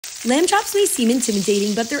Lamb chops may seem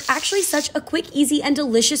intimidating, but they're actually such a quick, easy, and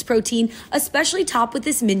delicious protein, especially topped with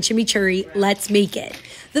this mint chimichurri. Let's make it.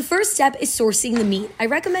 The first step is sourcing the meat. I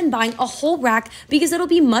recommend buying a whole rack because it'll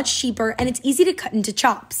be much cheaper and it's easy to cut into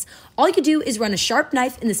chops. All you do is run a sharp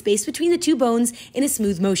knife in the space between the two bones in a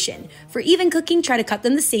smooth motion. For even cooking, try to cut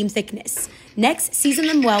them the same thickness. Next, season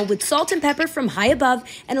them well with salt and pepper from high above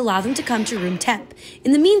and allow them to come to room temp.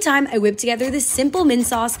 In the meantime, I whip together this simple mint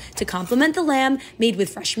sauce to complement the lamb, made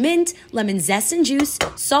with fresh mint, lemon zest and juice,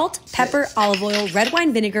 salt, pepper, olive oil, red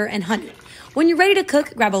wine vinegar, and honey. When you're ready to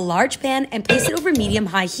cook, grab a large pan and place it over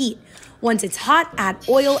medium-high heat. Once it's hot, add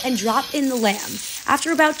oil and drop in the lamb.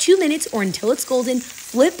 After about 2 minutes or until it's golden,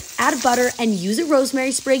 flip, add butter, and use a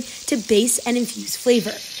rosemary sprig to baste and infuse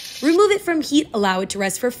flavor. Remove it from heat, allow it to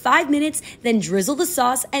rest for 5 minutes, then drizzle the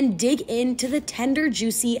sauce and dig into the tender,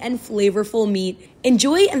 juicy, and flavorful meat.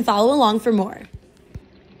 Enjoy and follow along for more.